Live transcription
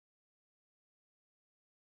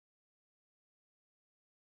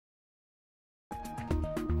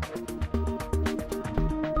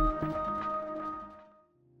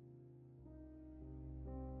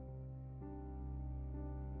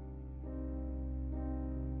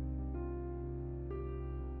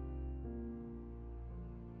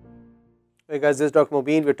Hey guys, this is Dr.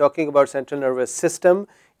 Mobeen. We're talking about central nervous system,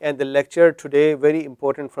 and the lecture today very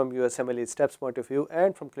important from USMLE steps point of view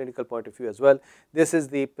and from clinical point of view as well. This is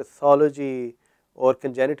the pathology or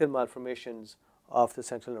congenital malformations of the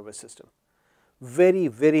central nervous system. Very,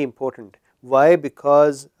 very important. Why?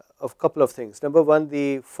 Because of a couple of things. Number one,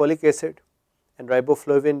 the folic acid and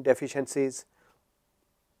riboflavin deficiencies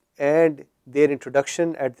and their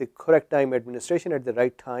introduction at the correct time, administration at the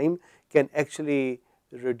right time, can actually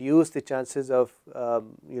reduce the chances of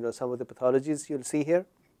some of the pathologies you'll see here.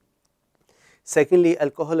 Secondly,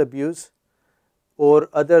 alcohol abuse or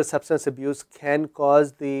other substance abuse can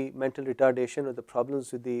cause the mental retardation or the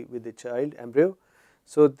problems with the child embryo.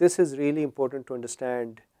 So this is really important to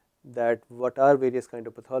understand that what are various kind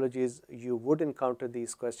of pathologies. You would encounter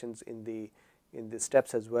these questions in the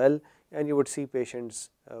steps as well, and you would see patients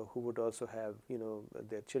who would also have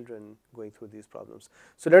their children going through these problems.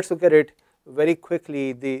 So let's look at it very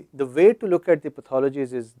quickly. The way to look at the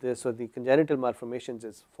pathologies is this, or the congenital malformations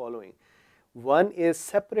is following. One is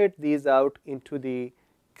separate these out into the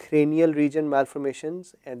cranial region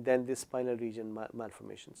malformations and then the spinal region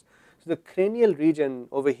malformations. So the cranial region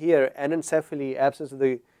over here, anencephaly, absence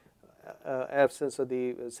of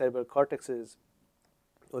the cerebral cortexes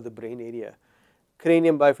or the brain area,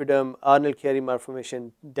 cranium bifidum, Arnold-Chiari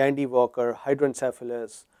malformation, Dandy Walker,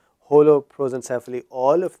 hydrocephalus, holoprosencephaly,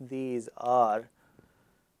 all of these are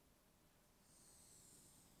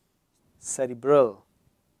cerebral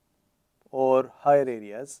or higher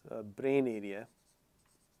areas, brain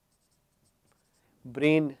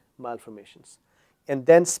malformations. And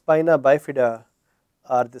then spina bifida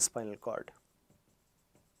are the spinal cord.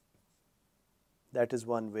 That is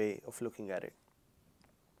one way of looking at it.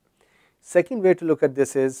 Second way to look at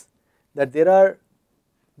this is that there are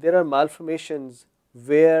malformations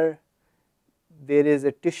where there is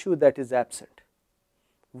a tissue that is absent,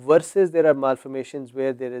 versus there are malformations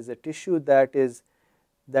where there is a tissue that is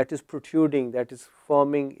protruding, that is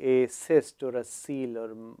forming a cyst or a seal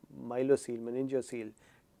or myelocele, meningeocele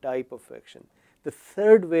type of action. The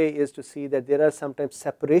third way is to see that there are sometimes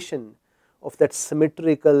separation of that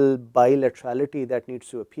symmetrical bilaterality that needs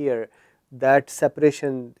to appear. That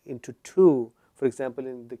separation into two, for example,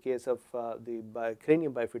 in the case of the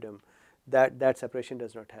cranium bifidum, that separation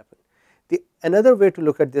does not happen. Another way to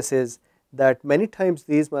look at this is that many times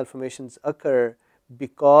these malformations occur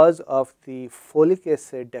because of the folic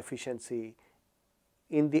acid deficiency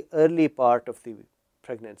in the early part of the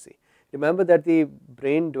pregnancy. Remember that the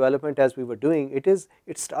brain development, as we were doing,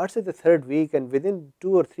 it starts at the 3rd week, and within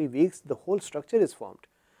 2 or 3 weeks the whole structure is formed.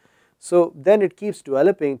 So then it keeps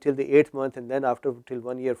developing till the 8th month, and then after till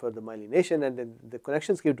 1 year for the myelination, and then the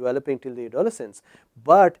connections keep developing till the adolescence.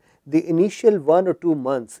 But the initial 1 or 2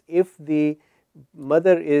 months, if the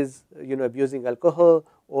mother is abusing alcohol,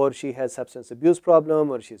 or she has substance abuse problem,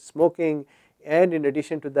 or she's smoking, and in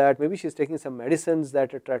addition to that maybe she's taking some medicines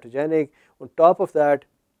that are teratogenic, on top of that,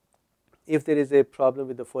 if there is a problem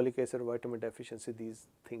with the folic acid or vitamin deficiency, these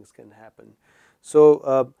things can happen.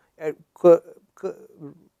 So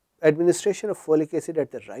administration of folic acid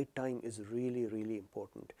at the right time is really, really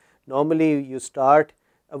important. Normally you start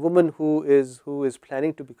a woman who is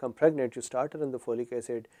planning to become pregnant, you start her on the folic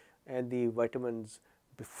acid and the vitamins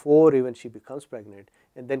before even she becomes pregnant,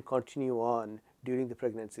 and then continue on during the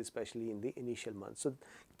pregnancy, especially in the initial months. So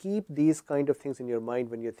keep these kind of things in your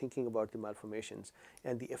mind when you're thinking about the malformations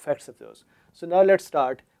and the effects of those. So now let's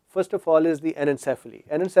start. First of all is the anencephaly.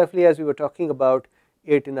 Anencephaly, as we were talking about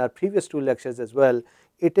it in our previous 2 lectures as well,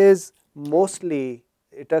 it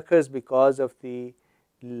occurs because of the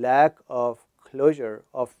lack of closure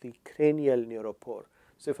of the cranial neuropore.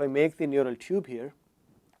 So if I make the neural tube here,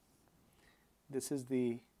 this is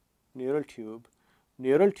the neural tube.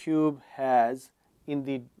 Neural tube has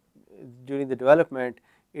during the development,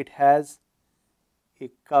 it has a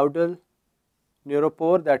caudal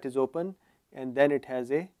neuropore that is open, and then it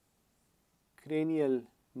has a cranial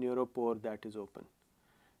neuropore that is open.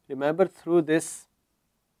 Remember, through these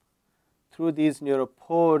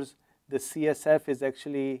neuropores, the CSF is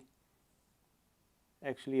actually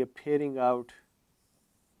appearing out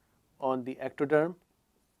on the ectoderm,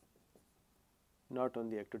 not on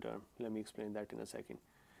the ectoderm. Let me explain that in a second.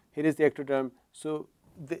 Here is the ectoderm. So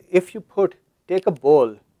if you take a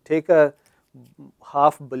bowl, take a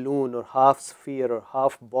half balloon or half sphere or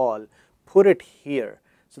half ball, put it here.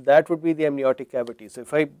 So that would be the amniotic cavity. So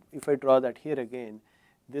if I draw that here again,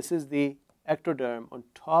 this is the ectoderm. On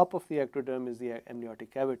top of the ectoderm is the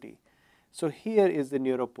amniotic cavity. So here is the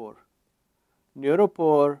neuropore.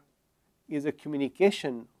 Neuropore is a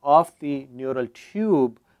communication of the neural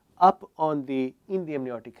tube up in the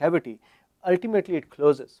amniotic cavity. Ultimately it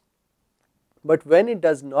closes. But when it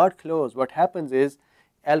does not close, what happens is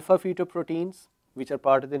alpha fetoproteins, which are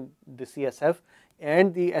part of the CSF,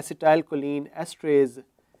 and the acetylcholine esterase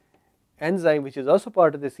enzyme, which is also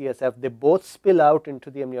part of the CSF, they both spill out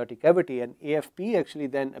into the amniotic cavity, and AFP actually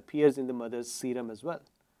then appears in the mother's serum as well.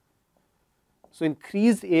 So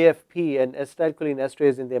increased AFP and acetylcholine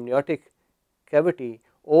esterase in the amniotic cavity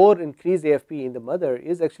or increased AFP in the mother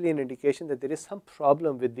is actually an indication that there is some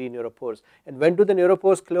problem with the neuropores. And when do the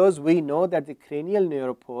neuropores close? We know that the cranial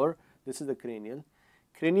neuropore, this is the cranial,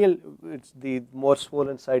 it's the more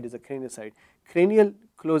swollen side is the cranial side. Cranial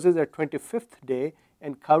closes at 25th day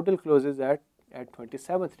and caudal closes at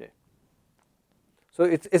 27th day. So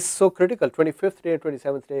it's so critical, 25th day and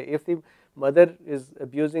 27th day. If the mother is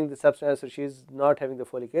abusing the substance or she is not having the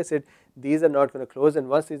folic acid, these are not going to close, and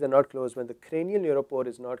once these are not closed, when the cranial neuropore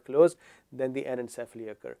is not closed, then the anencephaly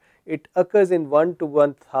occur. It occurs in 1 to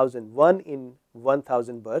 1,000, 1 in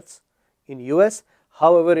 1,000 births in US.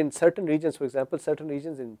 However, in certain regions, for example, certain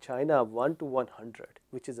regions in China, 1 to 100,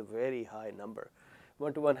 which is a very high number.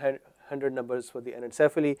 1 to 100 numbers for the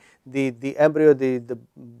anencephaly. The embryo, the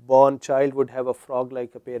born child would have a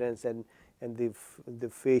frog-like appearance, and the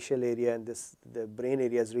facial area and the brain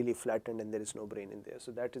area is really flattened and there is no brain in there.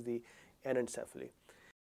 So that is the anencephaly.